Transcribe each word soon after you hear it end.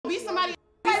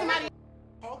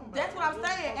I'm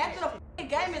saying. After the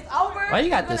game is over. Why you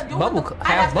got this bubble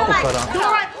half bubble cut on?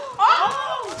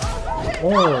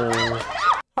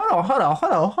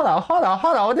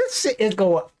 Hold on. This shit is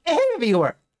going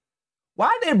everywhere.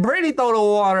 Why did Brittany throw the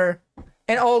water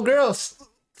and old girls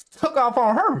took off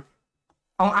on her?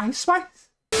 On Ice Spice?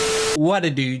 What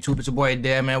it do, YouTube? It's your boy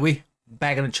there, man. We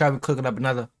back in the truck. We cooking up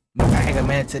another mega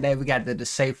man today. We got the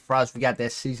Safe Frost. We got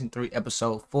that season 3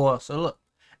 episode 4. So look,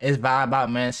 it's vibe out,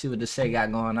 man. See what the shit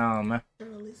got going on, man.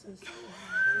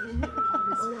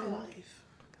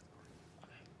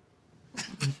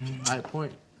 Alright,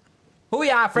 point. Who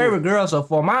y'all favorite girl so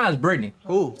far? Mine's Brittany.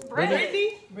 Who?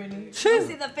 Brittany. You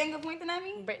see the finger pointing at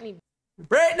me? Brittany.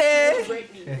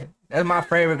 That's my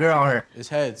favorite girl on her. It's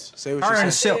heads. Say what Her you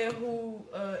and say. Silk. Who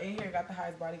in here got the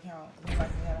highest body count? Who like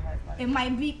to have the highest body It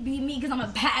might be me because I'm a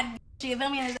bad bitch. You feel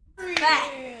me? And it's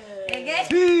fat. Okay?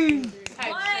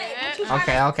 What you trying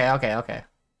to... Okay.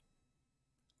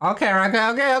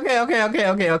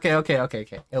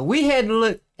 If we had to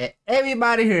look at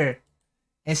everybody here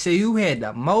and see who had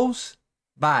the most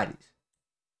bodies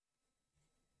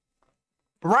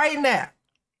right now,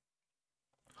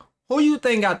 who you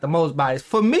think got the most bodies?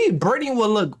 For me, Brittany would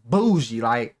look bougie.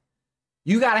 Like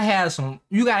you gotta have some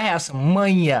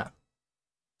money to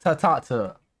talk to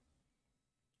her.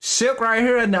 Silk right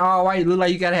here in the all white look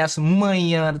like you gotta have some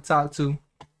money to talk to.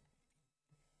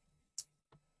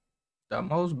 The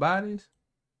most bodies?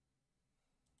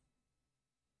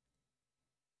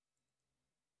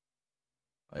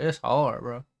 It's hard,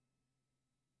 bro.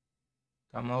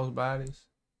 The most bodies?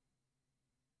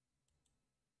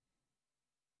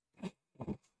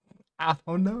 I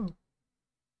don't know.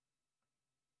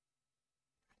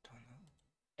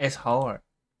 It's hard.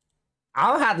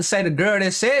 I don't have to say the girl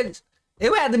that said it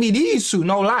would have to be these two,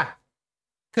 no lie.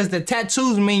 Cause the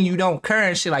tattoos mean you don't care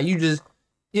and shit. Like you just,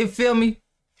 you feel me?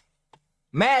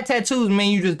 Mad tattoos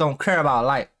mean you just don't care about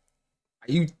life.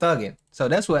 You thugging. So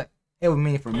that's what it would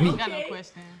mean for me. I got no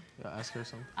question. Yeah, ask her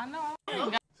something. I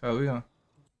know. So we gonna.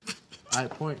 Alright,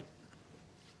 point.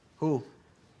 Who?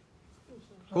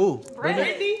 Who?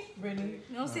 Brittany. You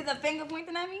don't see the finger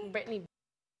pointing at me? Brittany.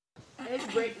 It's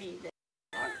Brittany.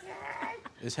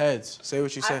 It's heads. Say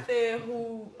what you say. I said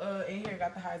who in here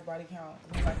got the highest body count?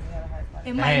 Who like to have the highest body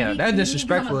It count? might Damn, be that me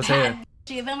disrespectful as because I'm a hell. bad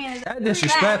bitch. You feel me? And it's That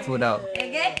disrespectful though.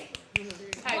 Okay?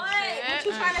 What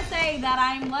you trying to say that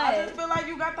I'm I just what? feel like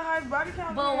you got the highest body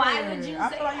count. But why would you I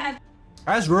say feel like that?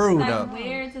 That's rude That's though.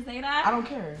 weird to say that. I don't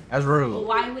care. That's But rude.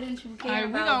 why wouldn't you care Alright,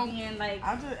 we about gon- being like?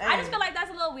 I I just feel like that's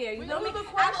a little weird. You feel me? know the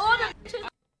Out of all the bitches-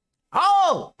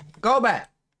 Oh, go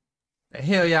back. The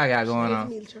hell y'all got going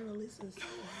on?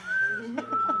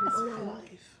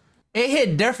 It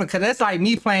hit different because that's like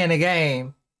me playing the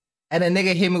game and a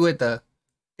nigga hit me with the,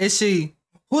 is she,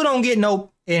 who don't get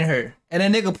no in her? And a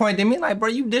nigga pointed at me like, bro,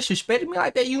 you disrespected me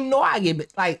like that. You know I get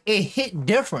it. Like, it hit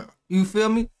different. You feel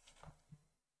me?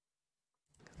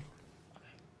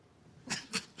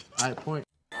 Alright, point.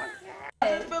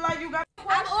 I just feel like you got.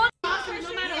 out of all the bitches,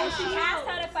 no matter what she asked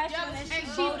her the question and she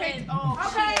voted.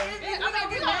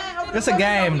 It's a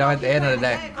game though at the end of the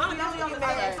day.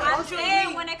 I'm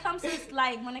saying when it comes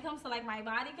to like my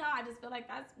body count, I just feel like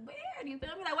that's weird. You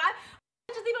feel me? Like why?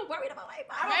 I'm just even worried about my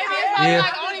body Maybe count. it's probably Yeah.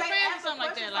 like OnlyFans or something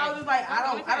like that. I was like,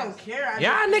 I don't care.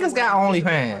 Y'all niggas got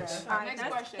OnlyFans. Alright,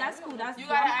 that's cool. That's You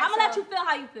cool. gotta I'm ask gonna let her. you feel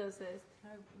how you feel, sis.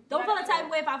 Don't feel the type of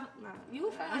way if I. No,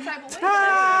 you feel the type of way.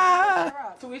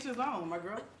 Ah, To each his own, my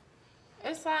girl.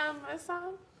 It's time.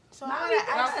 So I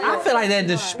I feel like that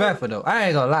disrespectful though. I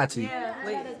ain't gonna lie to you.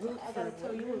 Wait, I gotta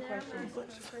tell you a question.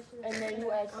 And then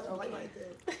you ask.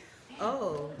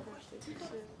 Oh.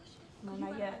 No,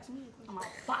 not yet. I'm a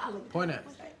follow. Point at.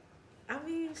 I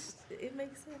mean, it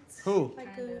makes sense. Who?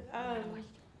 Like a,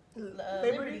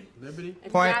 Liberty. Liberty?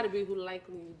 It's Point. gotta be who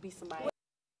likely to be somebody.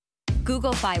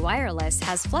 Google Fi Wireless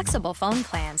has flexible phone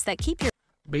plans that keep your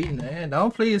Beating man.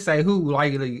 Don't please say who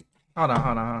likely. Hold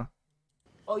on.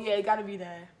 Oh yeah, it gotta be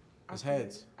that. It's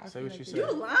heads. Say what you say. you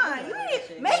lying. You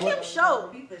ain't make him show.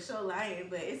 He for sure lying,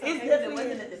 but it's okay. It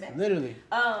wasn't at the back. Literally.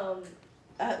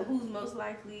 Who's most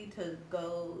likely to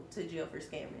go to jail for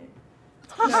scamming?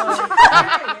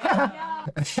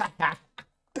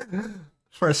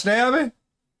 For stabbing?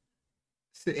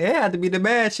 It had to be the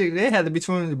bad chick. It had to be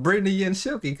between Brittany and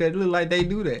Silky because it look like they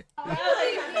do that.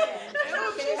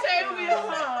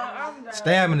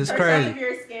 Stabbing is If crazy.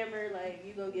 you're a scammer, like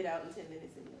you gonna get out in 10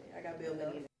 minutes anyway. I got bail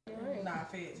money. Nah,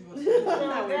 feds.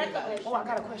 Oh, I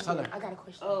got a question. Tell her. I got a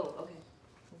question. Oh, okay.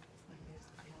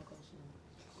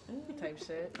 Type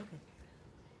shit.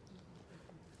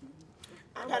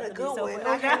 I got a good one.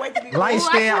 I can't wait to be Light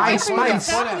skin, Ice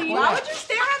Spice. Point at. Why would you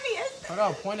stare at me? Hold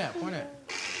on. Point at.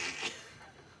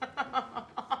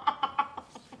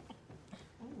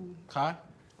 Kai?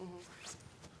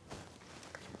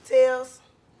 Tails.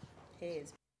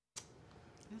 Heads.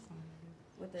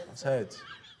 It's heads.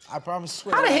 I promise.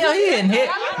 Swear. How the hell he hitting head?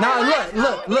 Nah,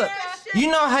 look. You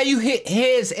know how you hit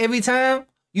heads every time?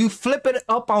 You flip it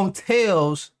up on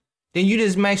tails, then you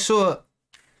just make sure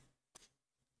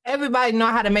everybody know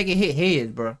how to make it hit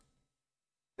heads, bro.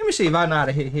 Let me see if I know how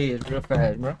to hit heads real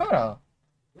fast, bro. Hold on.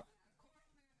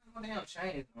 No damn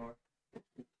chains, bro.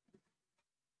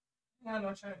 Got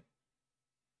no chain.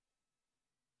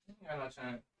 Got no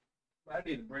chain. But I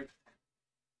need a break.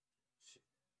 Shit.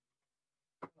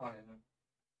 Oh,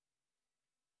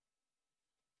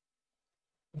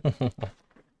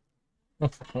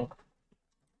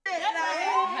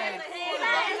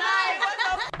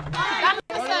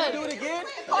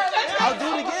 I'll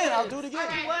do it again. I'll do it again.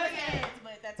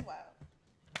 But that's wild.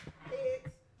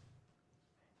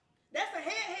 That's a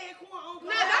head corner. No,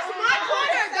 that's my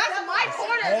corner. That's my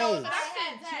corner. Heads.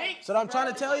 That's it, So I'm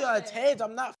trying to tell you, it's heads.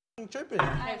 I'm not f***ing tripping.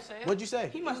 What'd you say?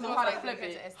 He must know how to flip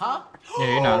it. Huh?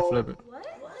 Yeah, you know how to flip it. What?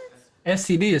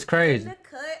 STD is crazy. The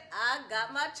cut. I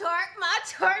got my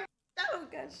chart. Oh,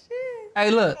 God, shit. Hey,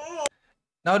 look.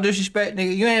 No disrespect,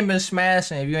 nigga. You ain't been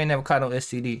smashing if you ain't never caught no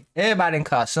STD. Everybody done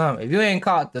caught some. If you ain't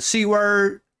caught the C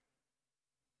word,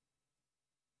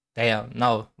 damn,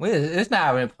 no. It's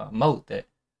not even promote that.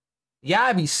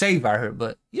 Y'all be safe out here,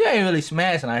 but you ain't really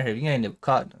smashing out here if you ain't never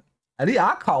caught them. At least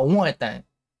I caught one thing,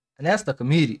 and that's the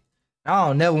comedian. I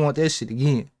don't never want that shit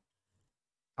again.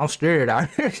 I'm scared out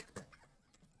here.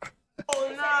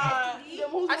 Oh, nah.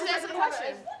 I just asked a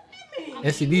question.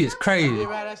 STD is crazy.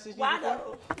 Why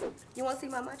though? You want to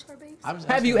see my chart, babe?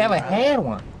 Have you ever had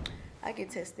one? I get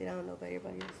tested. I don't know about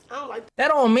everybody else. I don't like That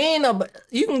don't mean no, but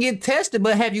you can get tested,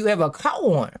 but have you ever caught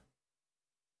one?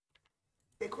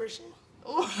 that Christian.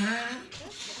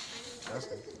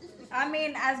 I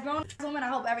mean, as grown women, I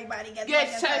hope everybody gets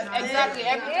Tested. Exactly.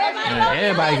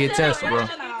 Everybody get tested, bro. You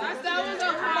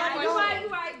right,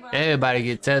 bro. Everybody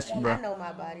get tested, bro. I know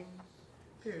my body.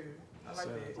 I like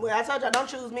that. Well, I told y'all, don't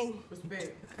choose me.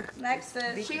 Respect. Next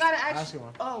is She gotta Ask ask you you.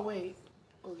 one. Oh, wait.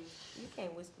 You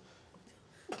can't whisper.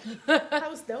 that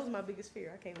was my biggest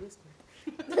fear. I can't whisper.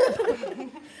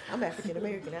 I'm African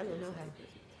American. I don't know how.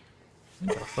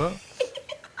 What the fuck?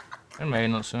 That made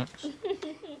no sense.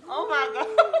 Oh my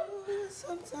God.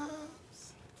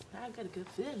 Sometimes. I got a good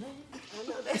feeling. I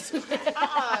know that's You're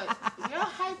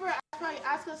hyper. Probably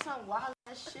ask us some wild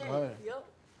ass shit. What? Yep.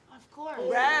 Of course.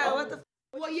 right. What the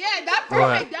Well, yeah, that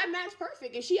perfect. That match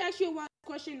perfect. If she asks you a wild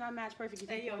question, that match perfect.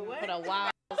 Hey, yo, what? But a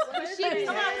wild. She be saying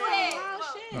wild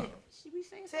shit. She be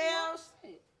saying some wild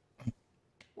shit.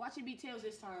 Watch it be tails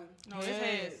this time. No, it's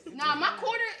heads. Nah, my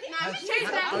quarter. Nah, you change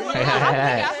that.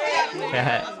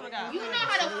 You know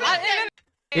how to flip that.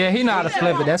 Yeah, he know how to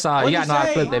flip it. That's all. You gotta know how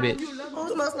to flip that bitch.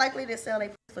 Who's most likely to sell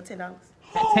their for $10?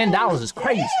 $10 is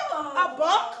crazy. A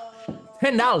buck?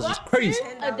 $10 is crazy.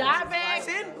 A dye bag.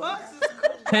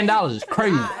 $10 is $10 is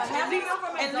crazy.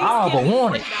 I don't ever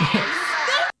want it.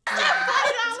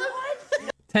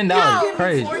 $10 is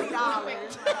crazy.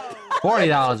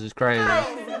 $40 is crazy.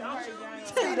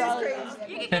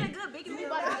 you can get a good big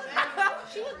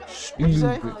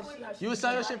Stupid. You would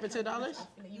sell your shit for $10?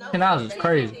 $10 is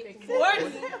crazy.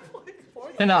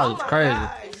 $10 is crazy.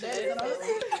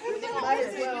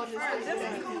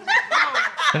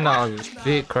 $10 is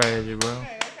big crazy, bro.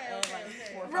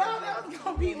 Bro, that was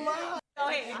gonna be mine.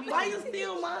 Why you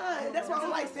steal mine? That's why I don't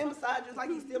like sim massages. Like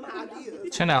you steal my ideas.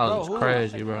 $10 is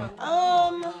crazy, bro.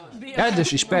 That's That's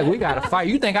disrespect. We gotta fight.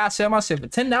 You think I sell myself for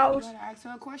 $10? Ask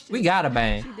her a question. We gotta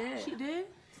bang. She did.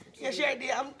 Yeah, she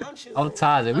did. I'm choosing. I'm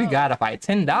tired. We gotta fight.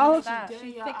 $10? She's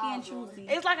picky and choosy.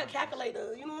 It's like a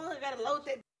calculator. You know what? I gotta load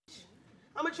that.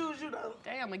 I'm gonna choose you though.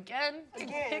 Damn, again?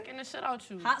 Picking the shit out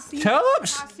you. Hot seat.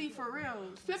 Chubbs? I see for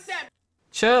real. Flip that.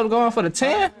 Chubbs going for the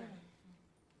 10?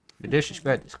 The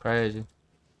disrespect is crazy.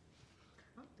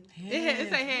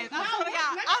 It's a head.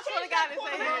 I swear to God, it's a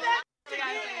head.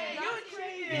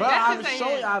 Bro, I'm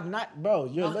showing you. I'm not. Bro,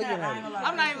 you're looking at me.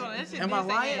 I'm not even gonna. That shit Am I did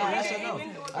say lying? head. Yes or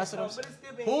no? That's what I'm saying.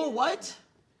 Who? What?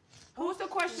 Who's the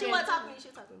question? She wasn't talking to me. She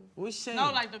was talking to me. What you saying?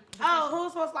 No, like the. Oh,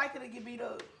 who's most likely to get beat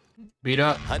up? Beat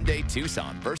up. Hyundai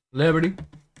Tucson versus Liberty.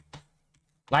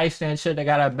 Lifestyle shit. They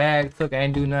got a bag. Took.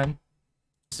 Ain't do nothing.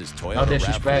 Toyota No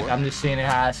disrespect. RAV4. I'm just seeing it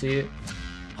how I see it.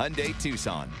 Hyundai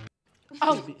Tucson.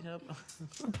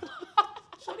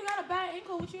 Shorty got a bad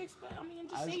ankle. What you expect? I mean, I'm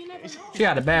just saying you never know. She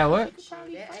got a bad what?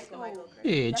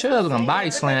 Yeah, Chubbs gonna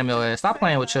body slam your ass. Stop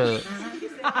playing with Chubbs. You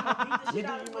think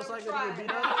you most likely to get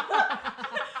beat up?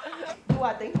 Do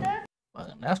I think that?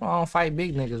 That's why I don't fight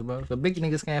big niggas, bro. If big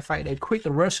niggas can't fight, they quick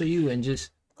to wrestle you and just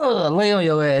Lay on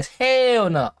your ass. Hell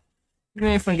no. You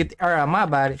ain't finna get the air out of my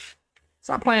body.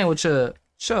 Stop playing with Chubbs.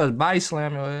 Chubbs body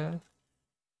slam your ass.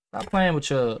 Stop playing with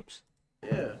Chubbs.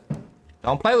 Yeah.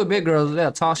 Don't play with big girls.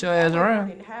 They'll toss your ass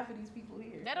around. Half of these people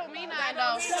here. That don't mean nothing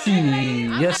though.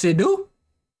 Shit. Yes, it do.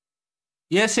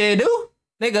 Yes, it do.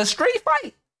 Nigga, street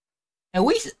fight. And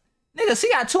we, nigga, see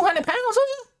got 200 pounds on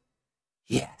you?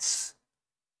 Yes.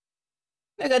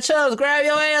 Nigga, Chubbs grab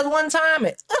your ass one time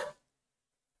and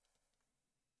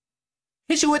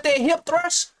hit you with that hip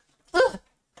thrust.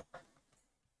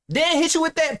 Then hit you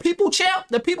with that people champ,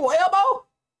 the people elbow.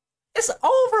 It's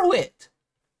over with.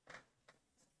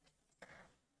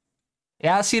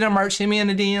 Yeah, I see the merch. Hit me in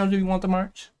the DMs if you want the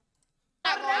merch.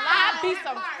 I be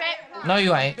some fat. No,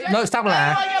 you ain't. No, stop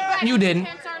lying. You didn't.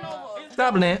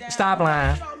 Stop lying. Stop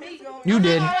lying. You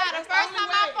didn't. The first time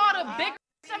I fought a big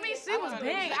to me, she was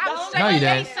big. I was No, you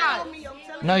shaking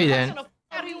didn't. No, you didn't. No,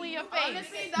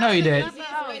 No, you didn't.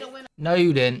 No,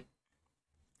 you didn't.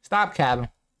 Stop capping.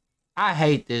 I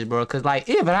hate this, bro. Cause like,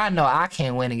 even I know I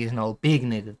can't win against no big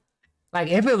nigga. Like,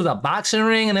 if it was a boxing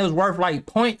ring and it was worth like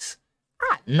points,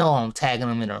 I know I'm tagging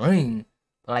them in the ring.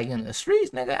 But like in the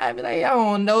streets, nigga, I be like, I don't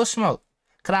want no smoke.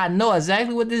 Cause I know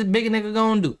exactly what this big nigga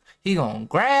gonna do. He gonna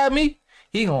grab me,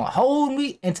 he gonna hold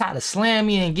me, and try to slam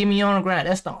me and get me on the ground.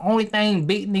 That's the only thing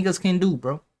big niggas can do,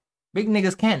 bro. Big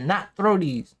niggas can't not throw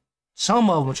these. Some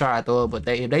of them try to throw it, but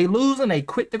if they losing, they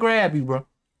quit to grab you, bro.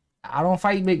 I don't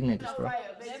fight big niggas, bro. I'm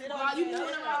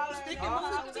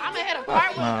gonna hit a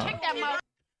part one, kick that mouth.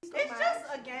 It's just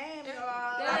a game,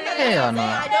 y'all. Hell no.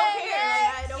 I don't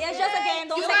care. Yeah, it's just a game.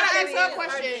 Don't You take gotta it ask her a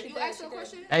serious. question. You ask her a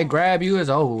question? Hey, grab you is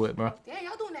over with, bro. Damn,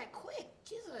 y'all doing that quick.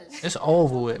 Jesus. It's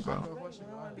over with, bro. She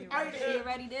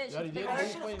already did. Already did.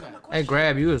 Who's playing that? Hey,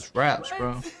 grab you is raps,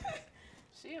 bro.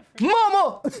 She a freak.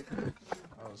 Mama! Oh,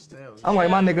 still. I'm like,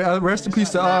 my nigga, rest in peace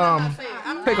to,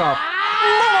 pick off.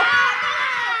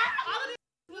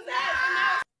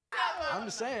 I'm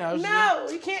just saying. I was No,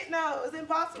 you can't know. It's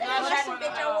impossible. She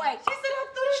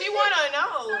wanna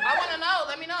know. I wanna know.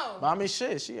 Let me know. But I mean,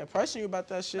 shit. She pressing you about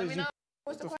that shit. Let me know.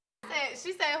 What's the question?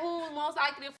 She said who most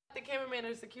likely to fuck the cameraman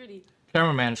or security?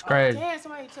 Cameraman is crazy. Damn,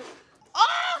 somebody took.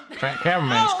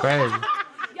 Cameraman is crazy.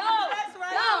 Yo,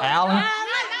 Alan?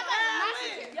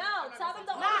 Yo, tell them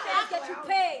the OnlyFans get you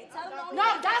paid. Tell them the OnlyFans. No,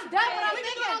 that's get you that, but I'm paid.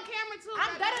 thinking on camera too.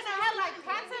 I'm better than her, like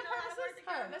content purposes.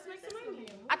 Let's make some money.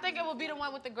 I think it will be the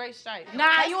one with the gray stripe.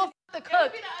 Nah, you will the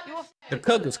cook. You will. The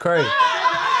cook is crazy.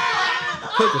 The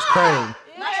cook is crazy.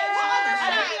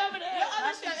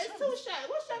 It's two shots.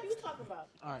 What shot you talking about?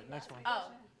 All right, next one.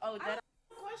 Oh, that.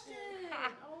 Question.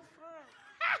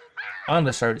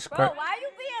 Undershirt is Bro, crazy. why you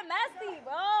being messy,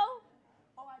 bro? Oh,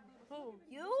 I did. Who?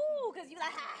 You, cause you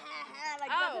like ha ha ha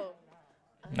like. Oh.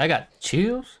 I got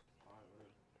chills.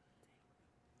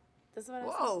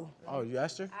 Whoa. Oh, you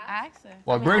asked her? I asked her.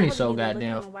 Well, Brittany's so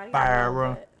goddamn fire,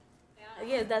 bro.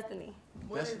 Yeah, it's Destiny.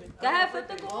 Destiny. Go ahead, flip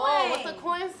the coin. Oh, what's the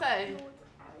coin say?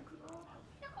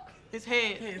 His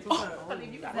head. What's up? What was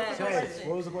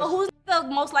the question? Who's the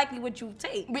most likely would you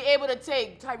take? Be able to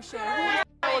take type shit.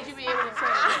 Who would you be able to take?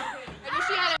 And if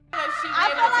she had a she be I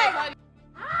able to feel take like- money.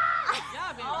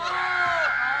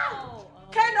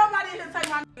 Can't nobody in here take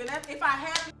my nigga. That's, if I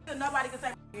had a nigga, nobody can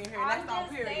take my nigga in here. That's all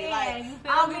period. Like, you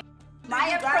I don't feel me? give My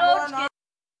you got approach going on.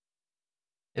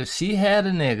 If she had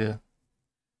a nigga,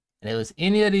 and it was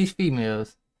any of these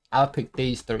females, I'll pick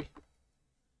these three.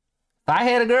 If I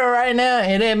had a girl right now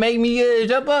and it make me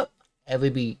jump up, it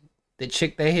would be the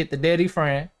chick that hit the daddy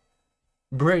friend,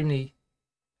 Brittany,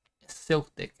 silk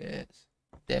thick ass.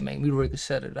 That make me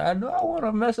reconsider. I know I want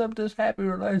to mess up this happy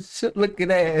relationship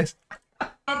looking ass.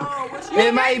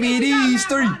 It might be these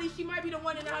three. She might be the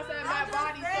one in the house that had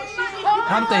bad body. So she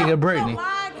I'm thinking Brittany.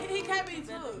 why he can't be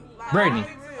too. Like, Brittany. be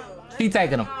real. He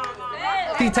taking them.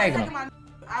 He taking them.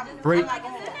 Brit-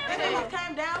 If it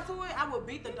came down to it, I would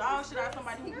beat the dog shit out of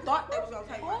somebody who thought they was gonna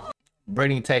take my shit.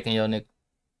 Brittany taking your nigga.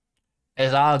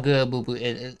 It's all good, boo boo.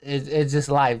 It's just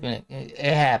life, and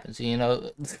it happens, you know.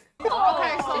 Okay, so she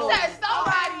said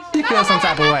somebody. She feels some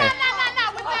type of way. No. With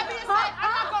that being said,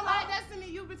 I'm not gonna lie, Destiny.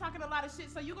 You've been talking a lot of shit,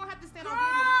 so you gonna have to stand on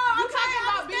business. You talking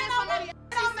about being somebody else.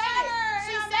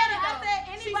 She said it. I said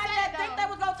anybody that think they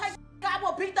was gonna take I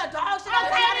will beat the dog shit out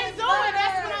of Okay, I didn't do it.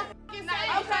 That's what I'm fucking saying.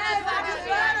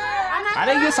 I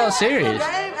didn't get so serious.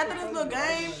 After this little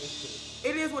game,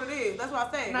 it is what it is. That's what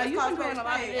I say. No, Let's you call been doing spade a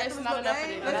lot of spade. this, After this not little enough of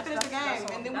game, this. let's finish the game,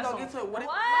 and then we gonna get to what. Like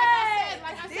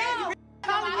I said,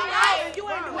 You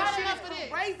ain't doing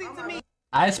shit crazy to me.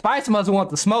 Spice must want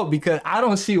the smoke because I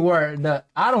don't see where the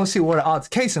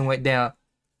altercation went down.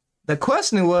 The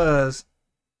question was,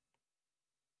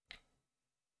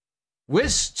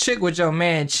 which chick would your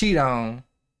man cheat on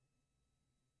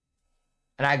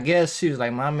And I guess she was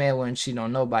like, my man wouldn't cheat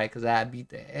on nobody because I beat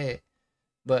the ass.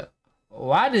 But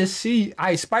why did she,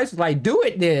 Ice Spice was like, do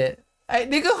it then? Hey,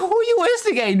 nigga, who you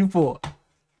instigating for?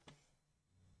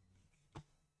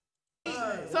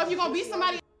 So if you're gonna beat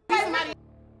somebody,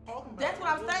 That's what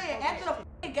I'm saying. After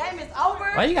the game is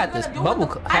over. Why you got this bubble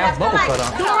half bubble cut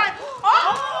on?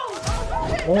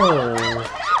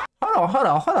 Oh.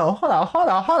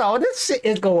 Hold on. This shit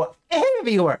is going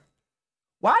everywhere.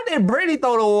 Why did Brittany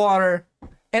throw the water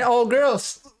and old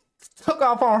girls took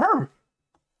off on her?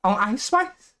 On Ice Spice?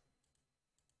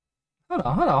 Hold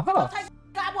on.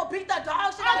 God will beat the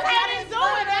dog shit. Okay, I didn't do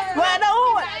it. That's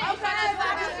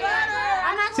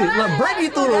See, look, Brittany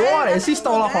threw the water and she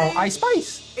stole off on Ice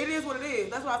Spice. It is what it is.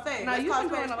 That's what I say. No, you can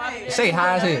doing a lot of that. Say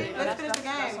hi, say. Let's finish the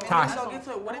game. And Hi. then we'll get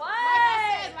to it. What?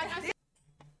 Like I said,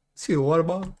 See the water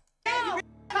bottle? you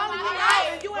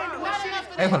ain't doing enough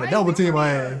for They that. finna double team my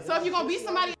ass. So if you're gonna beat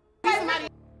somebody,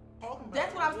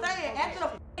 That's what I'm saying.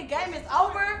 After the game is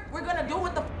over, we're gonna do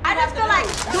what the I just feel like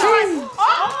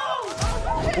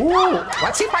Ooh,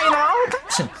 what's he fighting her own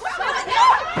person?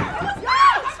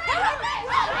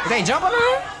 They jumping on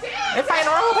her? They fighting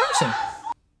her own person.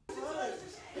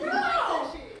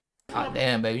 Oh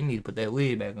damn, baby, you need to put that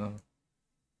wig back on.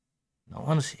 No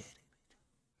wonder she had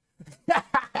it.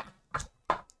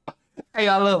 Hey,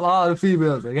 I love all the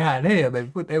females, but god damn, baby,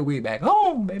 put that wig back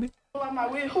on, baby. who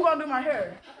gonna do my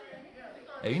hair?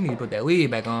 Hey, you need to put that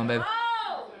wig back on, baby.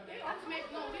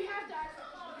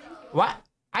 What?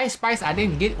 Ice Spice, I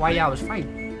didn't get why y'all was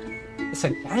fighting. It's a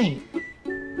game.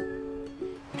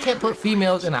 You can't put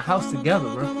females in a house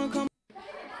together, bro.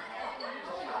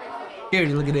 Here,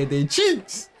 you looking at their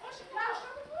cheeks.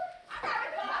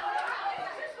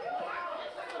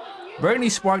 Brittany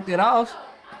sparked it off.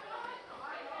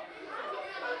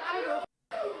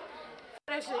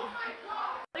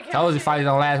 Told you fight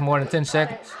don't last more than 10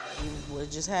 seconds. What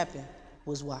just happened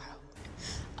was wild.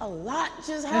 A lot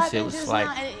just That happened shit was just like-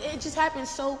 now, and it just happened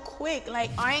so quick. Like,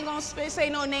 I ain't gonna say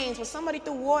no names, but somebody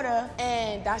threw water,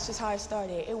 and that's just how it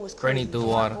started. It was crazy. Brittany threw A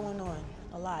lot water. going on,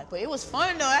 a lot. But it was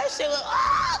fun, though. That shit was,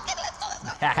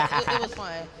 let's go. It was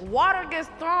fun. Water gets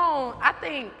thrown. I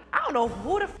don't know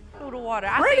who the f threw the water.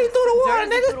 I Brittany think threw the water,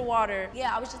 Jersey nigga. threw the water.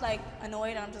 Yeah, I was just like annoyed,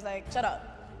 and I'm just like, shut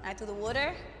up. I threw the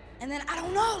water, and then I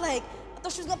don't know, like I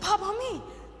thought she was gonna pop on me,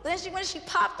 but then when she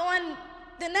popped on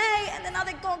Danae, and then now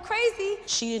they're going crazy.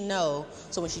 She didn't know,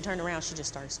 so when she turned around, she just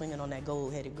started swinging on that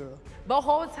gold-headed girl. The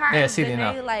whole time, Yeah, she didn't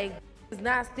know. Danae like is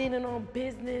not standing on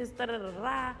business. Da da da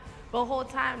da. The whole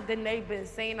time, Danae been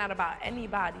saying that about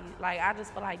anybody. Like, I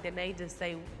just feel like Danae just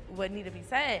say what need to be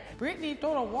said. Brittany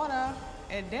throw the water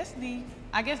at Destiny.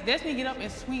 I guess Destiny get up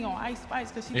and swing on Ice Spice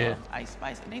because she loves Ice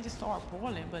Spice, and they just start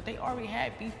brawling. But they already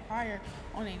had beef prior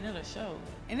on another show,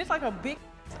 and it's like a big.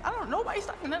 I don't know, nobody's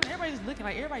talking nothing. Everybody's looking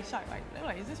like everybody's shocked. Like they're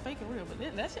like, is this fake or real?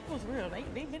 But that shit was real.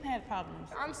 They've been had problems.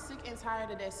 I'm sick and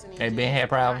tired of Destiny. They been had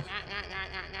problems.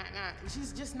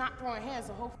 She's just not throwing hands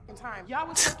the whole fucking time. Y'all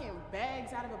was taking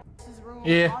bags out of a boss's room,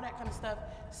 Yeah. all that kind of stuff.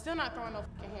 Still not throwing no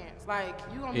fucking hands. Like,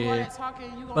 you gonna do all Yeah. that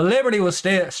talking, you But gonna... Liberty was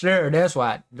scared, that's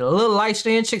why. The little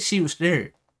light-skinned chick, she was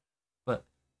scared. But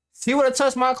she would have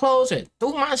touched my clothes and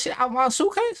threw my shit out my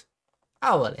suitcase,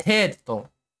 I would have had to throw them.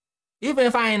 Even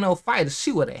if I ain't no fighter,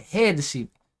 she would have had to see me.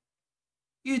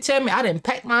 You tell me I didn't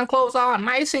pack my clothes all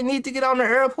nice and need to get on the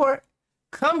airport?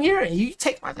 Come here and you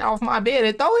take my off my bed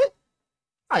and throw it?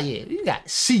 Oh yeah, you got to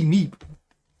see me.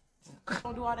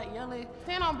 Don't do all that yelling.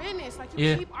 Stand on business. Like, you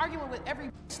Yeah. keep arguing with every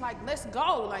bitch. Like, let's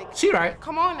go. Like, She right.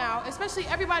 come on now. Especially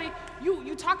everybody,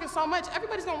 you talking so much.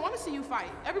 Everybody's gonna want to see you fight.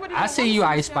 Everybody. I gonna see wanna you, see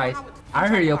Ice say, Spice. "What you I heard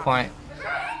talking your about?" point.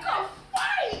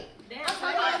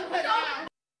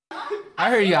 I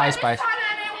heard you, Ice Spice.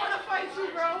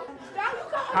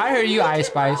 I heard you, Ice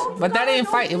Spice. But that ain't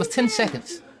fight. It was 10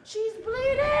 seconds. She's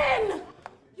bleeding.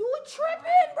 You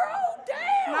tripping, bro?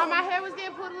 Damn. Nah, my hair was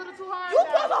getting put a little too hard. You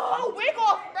pulled the whole wig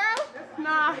off, bro.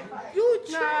 Nah. You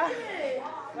tripping.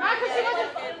 Nah, cause she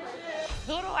wasn't...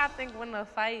 Who do I think win the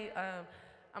fight?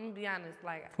 I'm gonna be honest,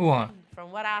 like Who won?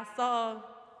 from what I saw,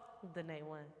 Danae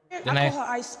won. Danae? I call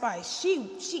her Ice Spice.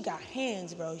 She got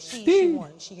hands, bro. She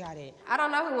won. She got it. I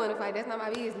don't know who won the fight. That's not my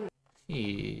business. Yeah,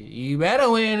 you better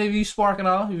win if you sparking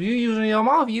off. If you using your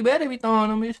mouth, you better be throwing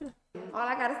them and shit. All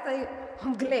I gotta say,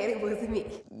 I'm glad it wasn't me.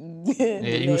 Yeah,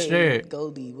 you was scared.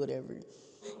 Goldie, whatever.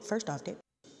 First off,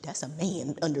 that's a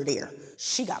man under there.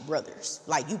 She got brothers.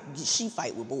 Like, she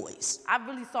fight with boys. I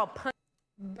really saw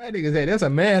That nigga said that's a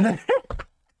man.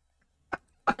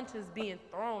 punches being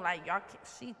thrown. Like, y'all,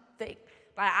 she thick.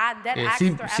 Like, that Yeah, asked she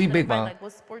her after big the fight, bone. like,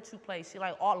 what sports you play? She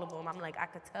like all of them. I'm like, I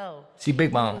could tell. She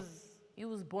big bone. You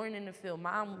was born in the field.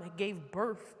 Mom gave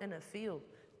birth in the field.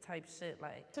 type shit.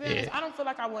 Like, To be honest, I don't feel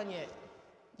like I won yet.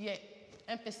 Yet.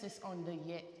 Emphasis on the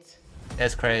yet.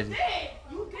 That's crazy.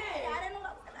 You did. I didn't know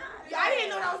that was gonna happen. I didn't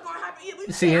know that was gonna happen either.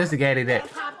 You see, instigated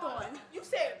that. Popped on. You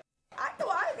said I thought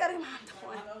I got him popped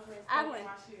on. I went.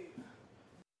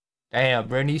 Damn,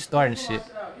 Brittany, you starting shit.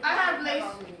 I have lace.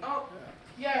 Oh,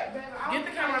 yeah, baby. Get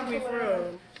the camera off me for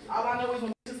real. All I know is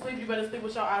when you sleep, you better sleep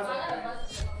with your eyes open.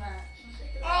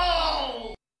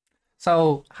 Oh!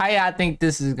 So, how y'all think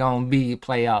this is gonna be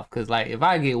play off? Cause like, if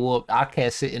I get whooped, I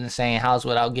can't sit in the same house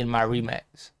without getting my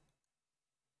rematch.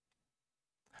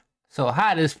 So,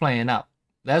 how this playing out?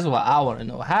 That's what I want to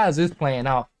know. How is this playing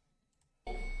out?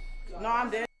 No,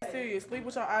 I'm dead serious. Sleep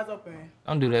with your eyes open.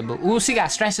 Don't do that, but ooh, she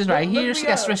got stretches right here. She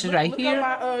got stretches right here. Look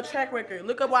up my track record.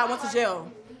 Look up why I went to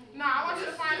jail. No, I want you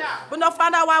to find out. But no,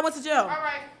 find out why I went to jail. All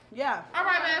right. Yeah. All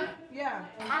right, man. Yeah.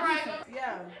 All right.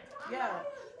 Yeah. Yeah.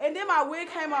 And then my wig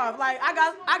came off. Like I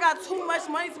got too much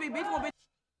money to be beefing with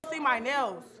bitches. See my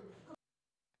nails.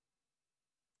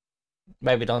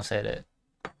 Baby, don't say that.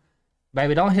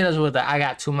 Baby, don't hit us with the I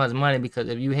got too much money, because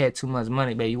if you had too much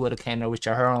money, baby, you would have came there with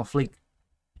your hair on fleek.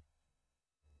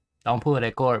 Don't pull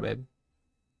that cord, baby.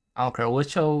 I don't care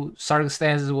what your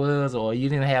circumstances was or you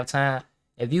didn't have time.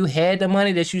 If you had the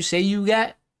money that you say you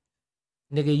got,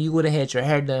 nigga, you would have had your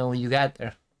hair done when you got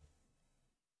there.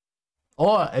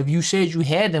 Or if you said you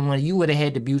had the money, you would have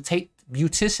had the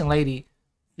beautician lady.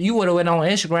 You would have went on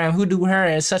Instagram, who do her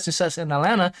and such in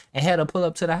Atlanta, and had her pull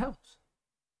up to the house.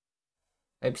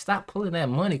 Baby, stop pulling that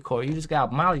money, Corey. You just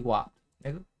got mollywopped,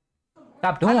 nigga.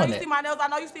 Stop doing that. I know you see my nails. I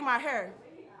know you see my hair.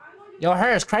 Your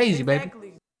hair is crazy, baby.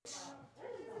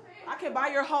 I can buy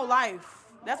your whole life.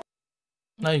 That's.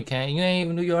 No, you can't. You ain't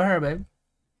even do your hair, baby.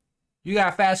 You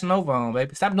got Fashion Nova on,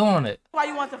 baby. Stop doing it. Why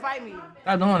you want to fight me?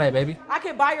 Stop doing that, baby. I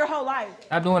can buy your whole life.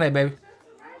 Stop doing that, baby.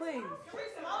 Please.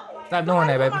 Stop doing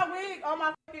that, baby. Put my wig on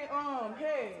my fucking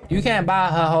head. You can't buy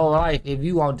her whole life if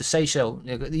you want to say so,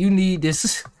 nigga. You need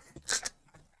this.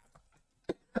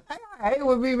 I hate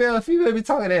when female be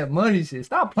talking that money shit.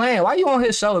 Stop playing. Why you on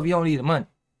his show if you don't need the money?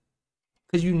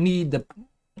 Cause you need the.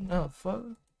 No fuck.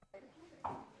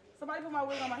 Somebody put my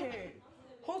wig on my head.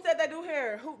 Who said they do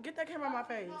hair? Who? Get that camera on my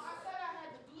face.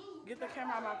 Get the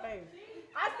camera on my face.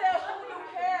 I said who do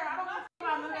hair? I don't know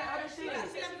about none of that other shit. I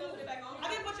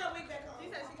can put your wig back on.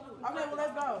 She said she can do it. Okay, well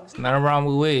let's go. Nothing wrong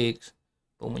with wigs,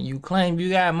 but when you claim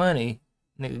you got money,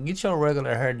 nigga, get your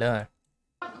regular hair done.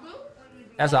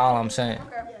 That's all I'm saying.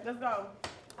 Okay, let's go.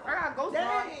 I gotta go.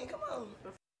 Dang, come on.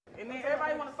 And then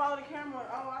everybody want to follow the camera.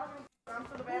 Oh, I don't. I'm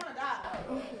to the back.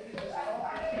 Who wanna die?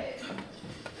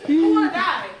 Who wanna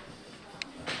die?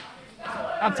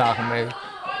 I'm talking, baby.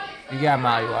 You got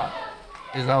Molly Walk.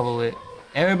 It's over with.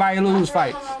 Everybody lose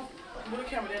fights.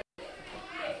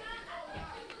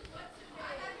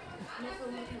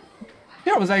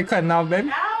 Yeah, was like cutting off, baby.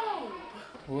 Ow.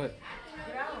 What?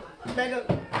 Back up.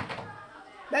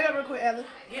 Back up real quick, Alan.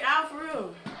 Get out for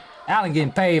real. Alan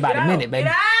getting paid by the minute, baby.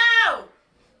 Get out!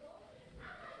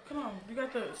 Come on, you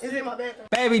got this. Is it my bed?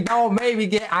 Baby, don't make me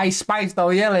get Ice Spice though,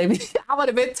 yeah, baby. I would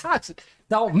have been toxic.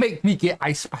 Don't make me get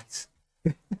Ice Spice.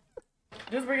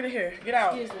 Just bring it here. Get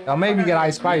out. Don't make me get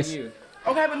Ice Spice. Okay,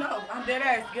 but no, I'm dead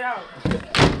ass. Get out.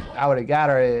 I would have got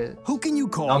her ass. Who can you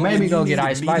call? Don't make me go when you get need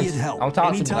Ice Spice. immediate help, Don't talk to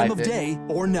any me time like of that. day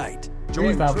or night.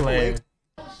 Please stop playing.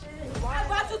 I'm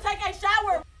about to take a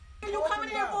shower. What are you coming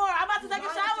here for? I'm about to take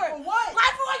a shower. For what?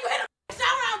 Like for what? You hit a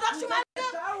shower out, don't you, my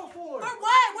nigga? For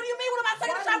what? What do you mean? What am I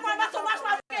taking a shower for? I'm about to wash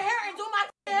my hair and do my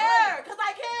hair. Because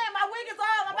I can. My wig is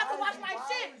off. I'm about to wash my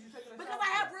shit. Because I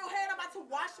have real hair and I'm about to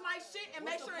wash my shit and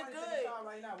make sure it's good.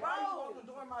 Bro,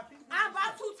 I'm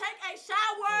about to take a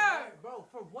shower. Bro,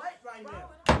 for what right now?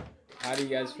 How do you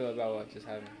guys feel about what just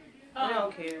happened? I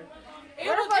don't care.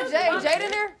 What about Jade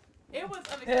in there? It was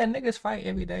Yeah, niggas fight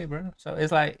every day, bro. So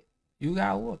it's like, you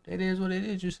got whooped. It is what it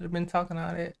is. You should have been talking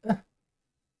all that.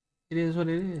 It is what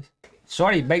it is.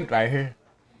 Shorty baked right here.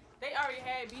 They already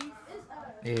had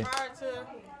beef prior to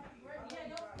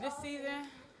this season.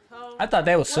 So I thought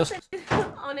they was sisters.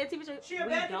 On that TV show,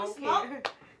 we don't care.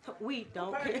 We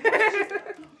don't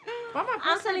care.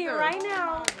 I'm telling you right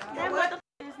now, that motherfucker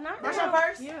is not That's your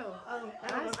verse? Yeah. I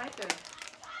don't like that.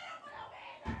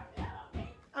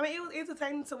 I mean, it was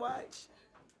entertaining to watch.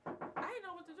 I didn't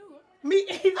know what to do. Me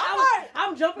either.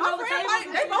 I'm jumping My on the friend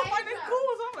table. they both fight this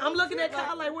cool. I'm looking at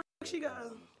Kyle like, where she go?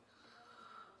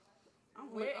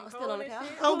 I'm wet and still on the couch.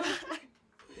 Oh, God.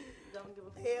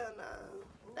 Hell no.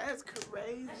 That's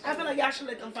crazy. I feel like y'all should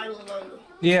let them fight a little longer.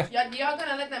 Yeah. Y'all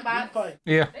gonna let them fight?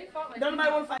 Yeah. Don't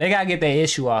nobody want to fight. They gotta get their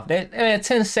issue off. That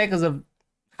 10 seconds of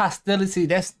hostility,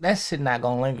 that shit not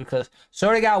gonna linger because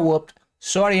Shorty got whooped,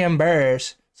 Shorty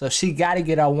embarrassed. So she gotta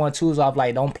get her 1-2s off.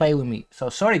 Like, don't play with me.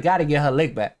 So Shorty gotta get her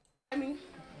lick back. I mean,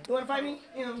 you wanna fight me?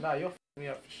 Nah, you'll f me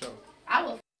up for sure. I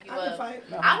will f you up. Fight.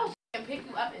 I will f pick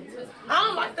you up and twist you. I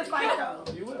don't like to fight though.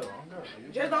 You will. I'm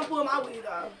good. Just don't pull my wig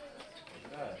off.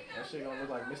 God, that shit gonna look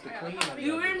like Mr. Clean.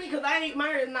 You hear me? Cause my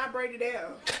hair is not braided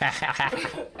down. It's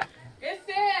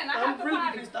sad. I have to really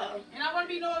fight pissed off. and I want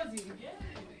to be noisy.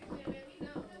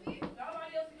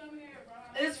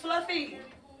 It's fluffy.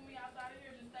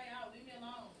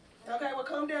 Okay, well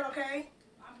calm down, okay?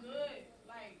 I'm good.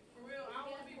 Like, for real, I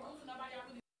don't want to be rude to nobody. I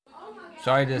really.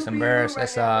 Sorry, just embarrassed.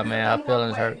 That's man. Her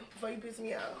feelings hurt. Before you piss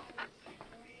me off.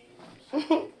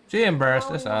 She embarrassed.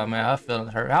 That's man. Her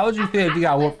feelings hurt. How would you feel if you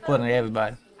got whooped in front of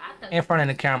everybody? In front of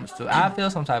the cameras too. I feel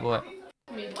some type of way.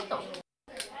 You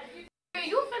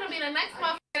finna be the next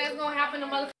motherfucker that's gonna happen to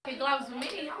motherfucking gloves for me.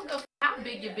 I don't know how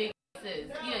big your big is.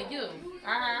 Yeah, you.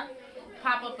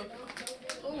 Pop up and.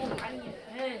 Ooh, I need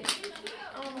a head.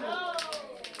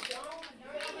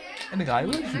 And the guy,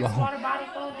 where you going? Water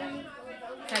bottle for me.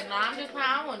 Like, no, I'm just playing.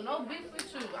 I don't want no beef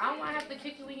with you. I don't want to have to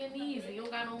kick you in your knees. And you don't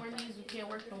got no more knees. You can't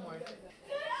work no more.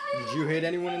 Did you hit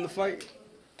anyone in the fight?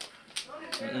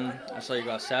 I saw you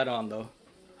got sat on though.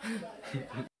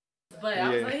 But I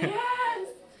was like, yes.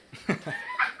 Nah,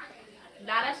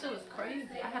 that shit was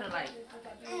crazy. I had to like,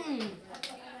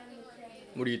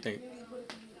 What do you think?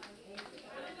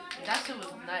 That shit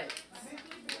was nuts.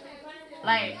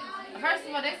 Like, first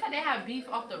of all, they said they had beef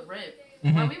off the rip.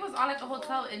 When we was all at the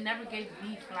hotel, it never gave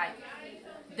beef. Like,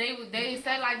 they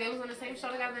said like they was on the same show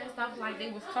together and stuff. Like,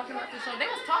 they was talking about the show. They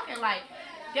was talking like,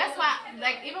 guess what?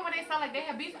 Like, even when they said like they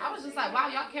had beef, I was just like, wow,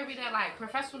 y'all carry that like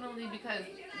professionally because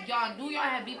y'all knew y'all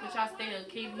had beef, but y'all still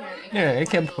came here. And it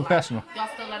kept professional. Y'all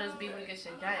still let us be when we get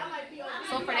shit done.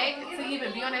 So for they to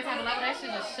even be on that type of level, that shit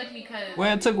just shook me because.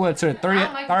 Well, it took what to the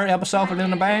third episode for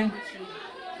them to bang.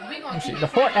 The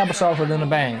 4th episode for them to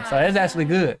bang, so it's actually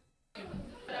good.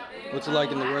 What's it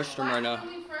like in the restroom right now?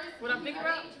 What I'm thinking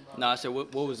about? Nah, I said,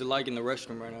 what was it like in the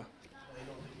restroom right now?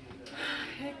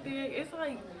 Hectic. It's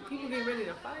like people get ready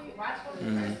to fight.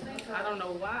 I don't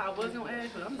know why. I was gonna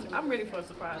ask, but I'm ready for a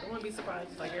surprise. I want to be surprised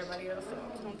just like everybody else. So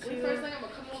I'm just gonna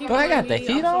chill. But I got the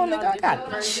heat on, nigga. I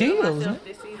got chills.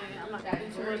 This season, I'm not gonna do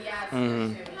too much.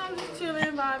 I'm just chilling,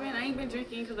 vibing. I ain't been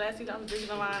drinking because last season I was drinking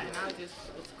a lot, and I was just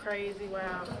it's crazy.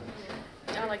 Wow.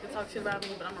 Y'all like to talk shit about me,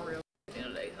 but I'm a real at the end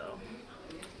of the day, so.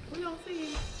 We don't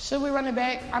see. Should we run it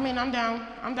back? I mean, I'm down.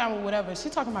 I'm down with whatever. She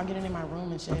talking about getting in my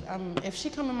room and shit. If she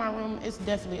come in my room, it's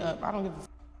definitely up. I don't give a f.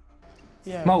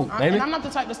 Yeah. Smoke, baby. And I'm not the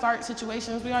type to start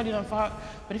situations. We already done fought.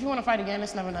 But if you want to fight again,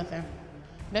 it's never nothing.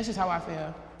 That's just how I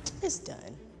feel. It's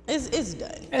done. It's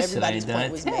done. It's Everybody's done.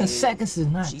 point was 10 made. seconds is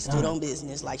not She stood on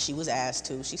business like she was asked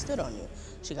to. She stood on you.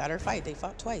 She got her fight. They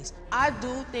fought twice. I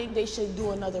do think they should do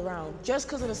another round, just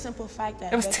because of the simple fact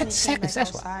that it was Bethany 10 seconds. came back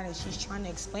That's outside and she's trying to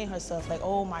explain herself, like,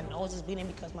 oh, my nose is bleeding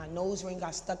because my nose ring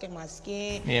got stuck in my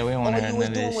skin. Yeah, we don't want to have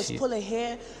What none you of was doing this was shit. pulling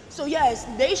hair. So yes,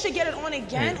 they should get it on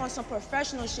again on some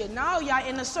professional shit. Now y'all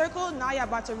in a circle. Now y'all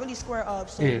about to really square up.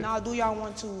 So now do y'all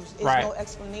want to? There's no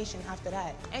explanation after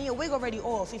that. And your wig already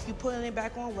off. If you putting it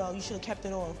back on, well, you should have kept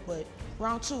it off. But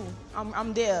round 2,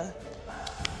 I'm there.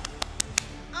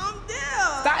 I'm there.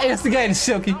 Stop instigating,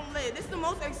 Silky. I'm lit. This is the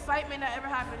most excitement that ever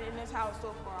happened in this house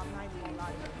so far. I'm not even gonna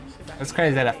lie. It's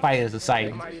crazy that a fight is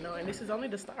exciting. And this is only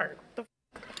the start. It's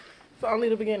only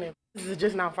the beginning. This is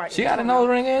just now fighting. She got a nose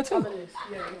ring in too.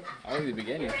 Only the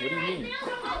beginning. What do you mean?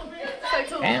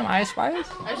 Damn, Ice Spice.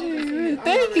 Thank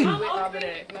you.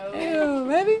 Yeah,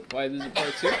 baby. Why this is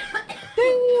part 2?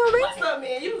 What's up,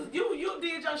 man? You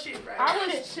did your shit, right? I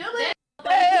was chilling.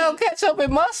 Damn, ketchup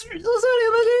and mustard. So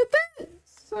look at that.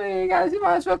 So you guys, you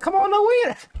might as well come on the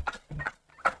weed.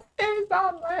 Every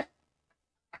time, man.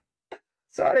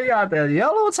 So they got the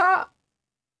yellow top,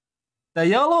 the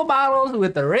yellow bottles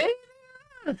with the red.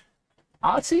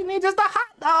 All she needs is the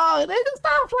hot dog. They just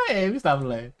stop playing. We stop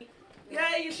playing.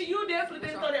 Yeah, you definitely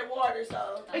didn't throw that water,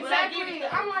 so. Exactly.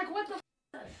 I'm like, what the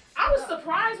f? I was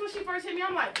surprised when she first hit me.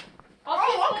 I'm like,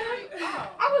 oh, okay.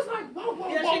 I was like, whoa.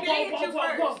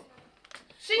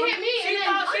 She hit me, and then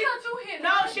I thought you hit me.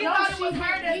 No, she thought it was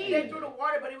her that threw the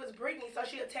water, but it was Brittany, so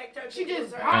she attacked her. She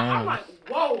just, I'm like,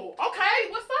 whoa, okay,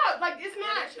 what's up? Like, it's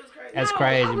not. She was crazy. That's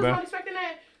crazy, I was bro. not expecting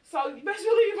that. So you best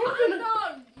believe I'm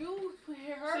gonna. You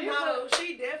hit her.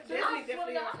 She definitely.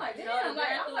 I'm like, damn,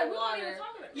 like, we weren't even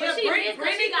talking about it. Yeah,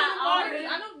 Brittany got water.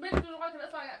 I know Brittany threw the water, that's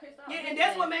why I got pissed off. Yeah, and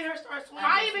that's what made her start swimming.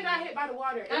 I even got hit by the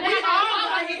water. And we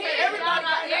all got hit. Everybody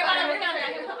got hit.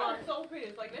 I was so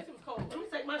pissed. Like, that shit was cold. Let me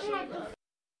take my shoes off.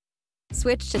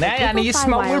 Switch to the Now I need to KICK-devthadudereacts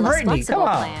smoke with wireless Brittany. flexible Come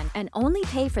on. plan and only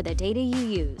pay for the data you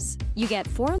use. You get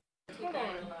 4.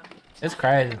 It's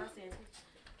crazy.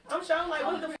 I'm sure, like,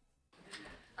 what the f?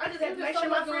 I just had to make sure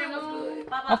my friend was good.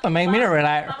 I'm finna make me a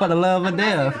relax for the love of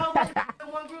them. In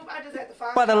one group, I just had to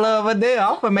find For the love of them.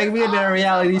 I'm finna make me a damn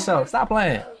reality show. Stop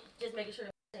playing. Just making sure.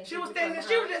 She was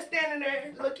just standing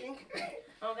there looking.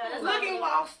 Oh God, looking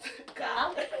lost.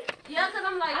 Yeah, because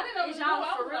I'm like, I didn't know is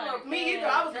y'all for real or me either.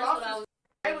 I was lost.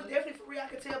 It was definitely for real. I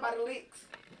could tell by the licks.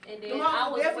 And then I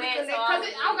was wet, so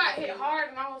I got hit hard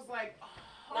and I was like,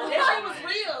 that shit was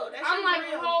real. I'm like,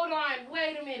 hold on,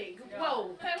 wait a minute.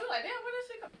 Whoa. Hey, we like, damn, where did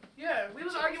she come? Yeah, we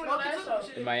was arguing the last show.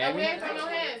 In Miami? And we ain't throw no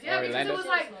hands. Yeah, because Orlando? it was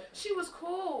like, she was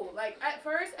cool. Like, at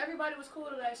first, everybody was cool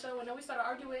to that show, and then we started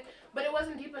arguing, but it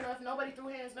wasn't deep enough. Nobody threw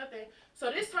hands, nothing. So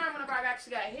this time, whenever I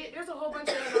actually got hit, there's a whole bunch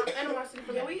of animosity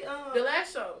from the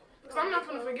last show. Because I'm not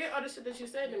going to forget all the shit that you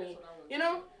said to me. You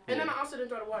know? And then I also didn't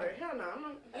throw the water. Hell no. I'm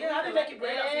not. Yeah, I didn't make it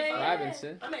bread off your What happened,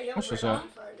 sis? I made What's this up?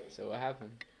 So what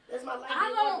happened? That's my life.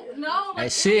 I don't know. Hey,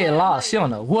 shit lost. She don't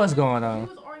know what's going on. He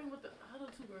was arguing with the other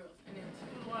two girls, and then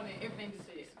she was wanting everything to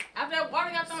say. After that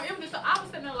water got thrown, everything. So I was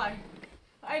sitting there like,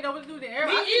 I ain't know what to do there.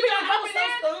 Me either. I was so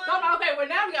stunned. So I'm like, okay, well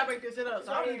now we gotta break this shit up.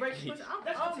 So I was breaking this shit.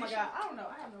 Oh my God, I don't know.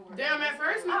 I have no words. Damn, at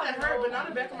first, not that hurt, but now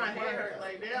the back of my head hurt.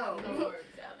 Like, damn.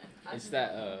 It's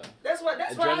that That's what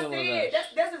I adrenaline said.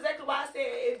 That's exactly why I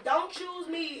said, don't choose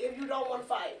me if you don't want to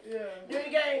fight. Yeah. During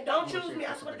the game, don't choose me.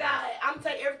 I swear to God, I'm gonna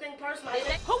take everything personal.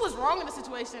 Who was wrong in the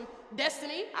situation?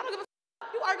 Destiny? I don't give a f.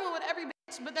 You arguing with every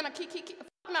bitch, but then I keep.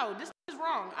 No, this is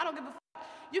wrong. I don't give a f.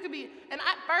 You could be, and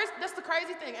at first, that's the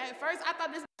crazy thing. At first, I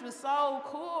thought this bitch was so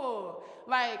cool.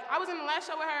 Like, I was in the last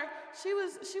show with her. She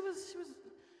was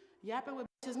yapping with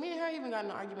bitches. Me and her even got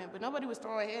in an argument, but nobody was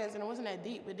throwing hands, and it wasn't that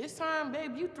deep. But this time,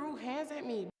 babe, you threw hands at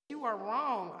me. You are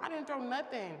wrong. I didn't throw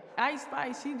nothing. Ice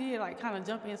Spice, she did like kind of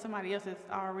jump in somebody else that's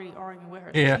already arguing with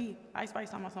her. Yeah. Ice Spice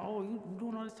talking about, oh, you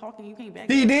doing all this talking, you can't back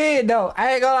She up. did though.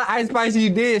 I ain't gonna lie, Ice Spice, you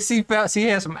did. She felt she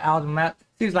had some ultimate.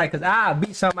 She was like, cause I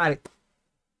beat somebody.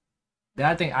 Then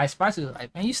I think Ice Spice was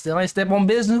like, man, you still ain't step on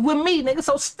business with me, nigga.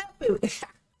 So stupid.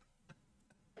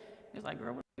 It's like,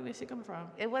 girl, where this shit coming from?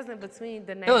 It wasn't between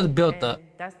Danae It was built and up.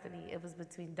 Destiny. It was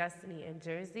between Destiny and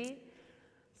Jersey.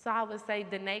 So I would say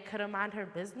Danae could have mind her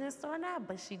business or not,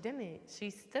 but she didn't. She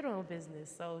stood on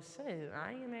business. So shit,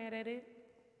 I ain't mad at it.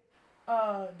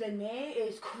 Danae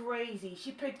is crazy.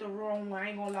 She picked the wrong one. I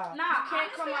ain't gonna lie. Nah, you can't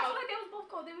honestly, come I out. feel like they was both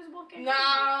cold. They was both getting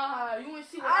Nah, you ain't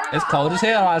see what It's cold as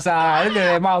hell outside. Look at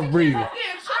that mouth breathing. I'm like,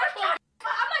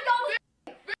 yo,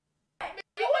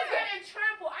 you was getting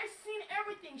trampled. I seen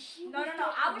everything. no.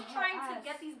 I was trying to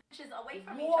get these bitches away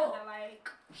from each other. Like,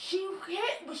 she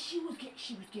hit, but she was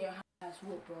getting her ass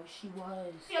whooped, bro. She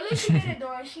was. yeah, at least she did it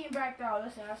though, and she ain't backed out.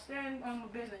 Listen, I stand on my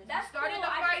business. That started cool. the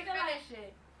fight, feel like finish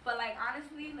it. But like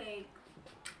honestly, like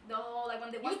the whole like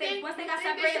when once think they got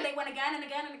separated, they went again and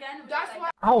again and again. It was That's like, why.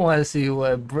 I want to see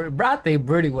what I think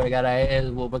Birdie would have got her ass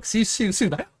whooped, but she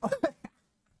like,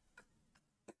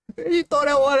 you throw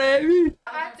that water at me.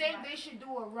 I think they should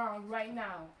do a round right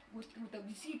now. With the,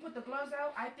 you see, put the gloves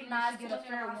out. I think they should get a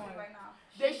fair one. right now.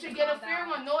 They should get a fair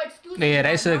one. No excuses. Yeah,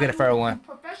 they should get a fair one.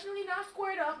 Professionally not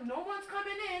squared up. No one's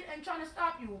coming in and trying to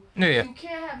stop you. Yeah. You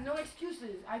can't have no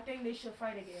excuses. I think they should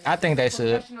fight again. I think they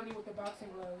should. Professionally with the boxing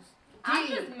gloves. I'm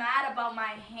just mad about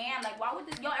my hand. Like, why would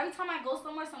this? Yo, every time I go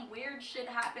somewhere, some weird shit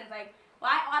happens. Like,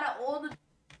 why out of all the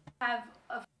have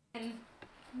a f***ing...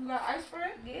 You got ice for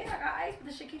it? Yeah, I got ice,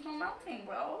 but the shit keeps on melting,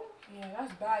 bro. Yeah,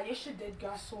 that's bad. Your shit did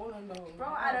got swollen though. Bro,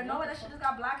 I don't know. That shit just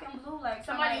got black and blue. Like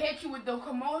Somebody hit you with the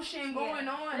commotion going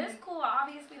on. But it's cool,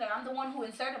 obviously. Like, I'm the one who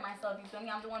inserted myself. You feel me?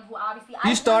 I'm the one who obviously.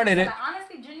 You started it. Like,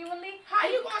 honestly, genuinely. How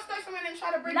you gonna start something and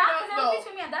try to bring it Not up because though? it's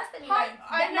between me and Destiny. How- Like,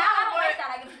 I now I don't know, like but- that.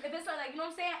 Like, if it's like, you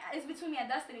know what I'm saying? It's between me and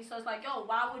Destiny. So it's like, yo,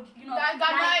 why would you know? That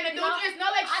got nothing to do. It's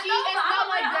not like she. It's not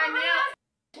like Danielle.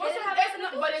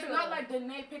 But it's not like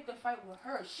Danae picked a fight with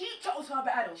her. She chose her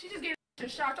battle. She just gave a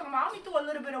shot. Talking about, I only threw a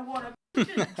little bit of water. She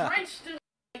just drenched it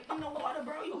in the water,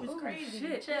 bro. You was crazy.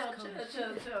 Shit, chill.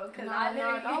 Cause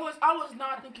I was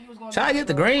not thinking you was gonna. Try to get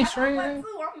the green string.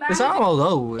 It's almost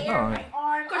over.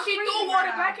 Cause she threw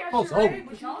water back at Almost you. over.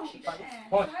 But you No, she didn't.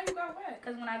 How you got wet?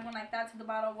 Cause when I went like that to the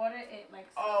bottle of water, it like.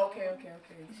 Oh, okay.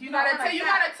 You gotta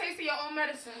taste of your own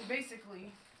medicine,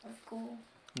 basically. That's cool.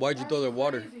 Why'd you throw the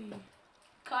water?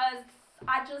 Cause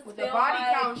I just With feel the body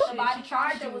like count the shit, body she count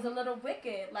tried shit you. was a little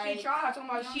wicked. Like She tried. Talking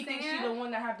about you know she what thinks I'm she saying? the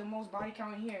one that have the most body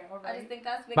count here. All I right. just think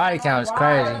that's wicked. Body count is I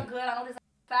crazy. look good. I know this is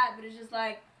fat, but it's just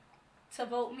like to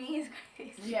vote me is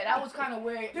crazy. Yeah, that was kind of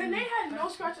weird. Then they had no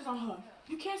scratches on her.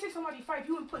 You can't say somebody fight if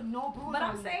you would put no bruise But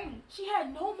on I'm her. saying She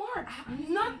had no marks.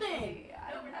 Nothing.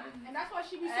 And that's why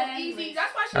she be so Anyways. easy.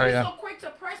 That's why she Oh, be yeah. so quick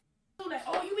to press. Like,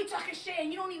 oh, you be talking shit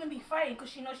and you don't even be fighting because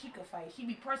she knows she could fight. She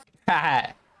be pressing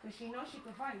Haha. because she knows she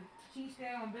could fight. She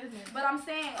stay on business. But I'm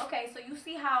saying, okay, so you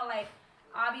see how like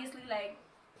obviously, like,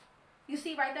 you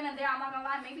see right then and there, I'm not gonna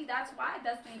lie, maybe that's why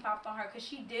Destiny popped on her, because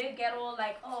she did get all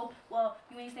like, oh, well,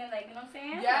 you ain't saying, like, you know what I'm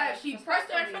saying? Yeah, like, she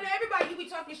pressed her in front of everybody. You be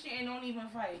talking shit and don't even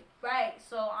fight. Right,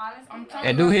 so honestly,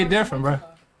 That dude hit different, bro.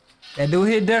 That dude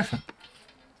hit different.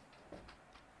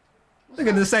 Look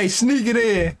at this say, sneak it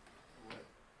in.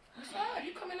 What's up?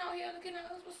 You coming out here looking at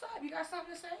us? What's up? You got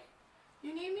something to say?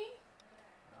 You need me?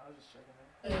 I was just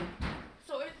checking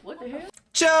So what the hell?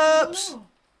 Chubbs.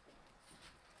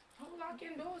 Who lock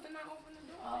in doors and not open the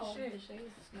doors? Oh, shit.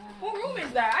 What room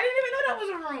is that? I didn't even know that was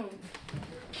a room.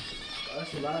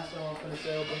 That's the last time I'm finna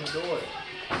say open the door.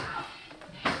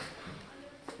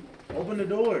 Open the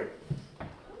door.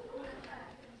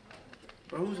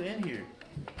 Bro, who's in here?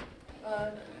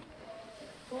 That's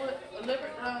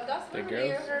The literally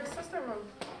girls? her sister room.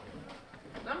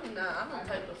 I'm not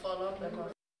type to fall off that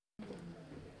much.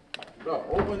 Bro,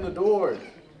 open the door.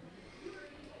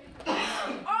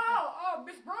 Oh,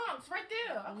 Miss Bronx, right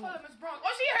there. I call her Miss Bronx.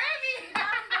 Oh, she heard me.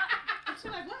 She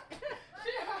like, what?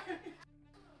 She heard me.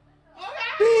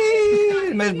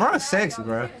 Okay. Miss Bronx sexy,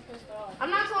 bro. I'm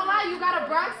not gonna lie, you got a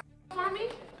Bronx for me?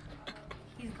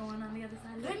 he's going on the other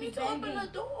side. They He's need to open banging. the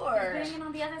door. He's banging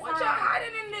on the other What side. y'all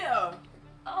hiding in there?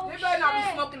 Oh, They better not be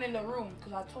shit. smoking in the room,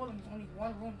 because I told him there's only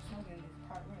one room smoking in this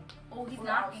private room. Oh, he's We're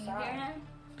knocking. You outside. hear him?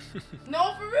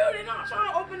 No, for real, they're not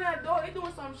trying to open that door. They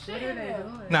doing some shit in there.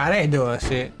 Nah, they ain't doing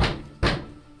shit.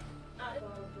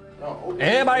 Bro, open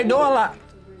Everybody the doing a door. lot.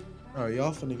 Bro,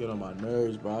 y'all finna get on my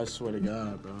nerves, bro. I swear to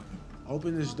God, bro.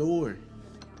 Open this door.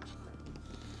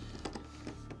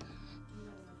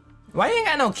 Why you ain't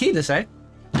got no key to say?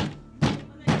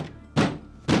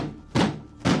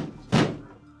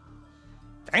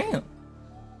 Damn.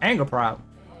 Anger problem.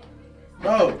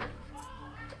 Bro,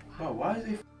 why is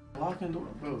they locking the door?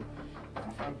 Bro,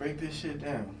 if I break this shit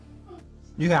down.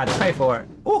 You gotta pay for it.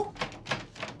 Ooh.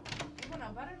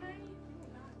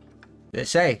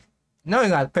 Just say. You know you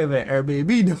gotta pay for that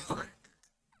Airbnb door.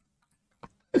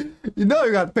 You know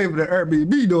you gotta pay for the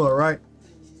Airbnb door, right?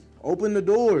 Open the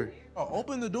door. Oh,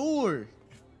 open the door.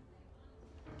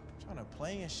 I'm trying to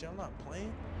play and shit. I'm not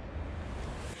playing.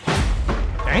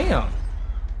 Damn.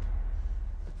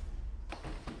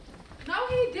 No,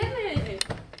 he didn't.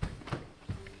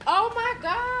 Oh my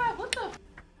God, what the?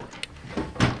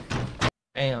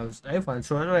 Damn, they finna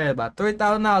charge her ass about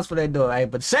 $3,000 for that door. Hey,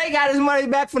 but Shay got his money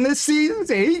back from this season.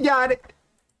 Say he got it.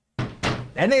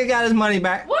 That nigga got his money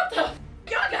back. What the?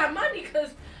 Y'all got money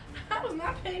because I was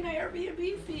not paying the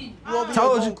Airbnb fee. You over here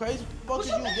Told going you. crazy? What Fuck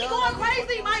you is you, mean young? going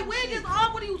crazy? My wig is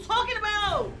off. What are you talking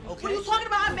about? Okay. What are you talking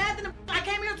about? I'm mad than the I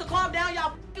came here to calm down.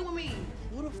 Y'all f***ing with me.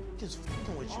 Who the fuck is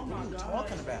fucking with you? What are you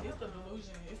talking about? It's the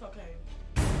delusion. It's okay.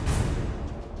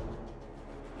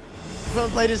 You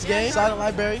wanna play this game? Silent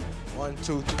Library? 1,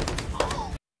 2, 3.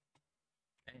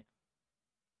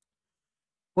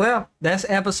 Well, that's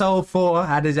episode 4.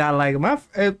 How did y'all like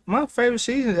it? My favorite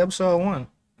season is episode 1.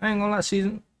 I ain't gonna lie,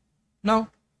 season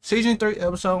 3,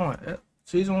 episode 1.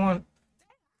 Season 1.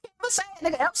 I'm saying,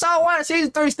 nigga, episode 1 and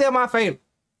season 3 still my favorite.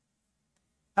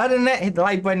 Other than that, hit the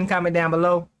like button, comment down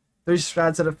below. 3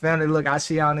 subscribe to the family. Look, I'll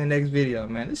see y'all in the next video,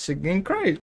 man. This shit getting crazy.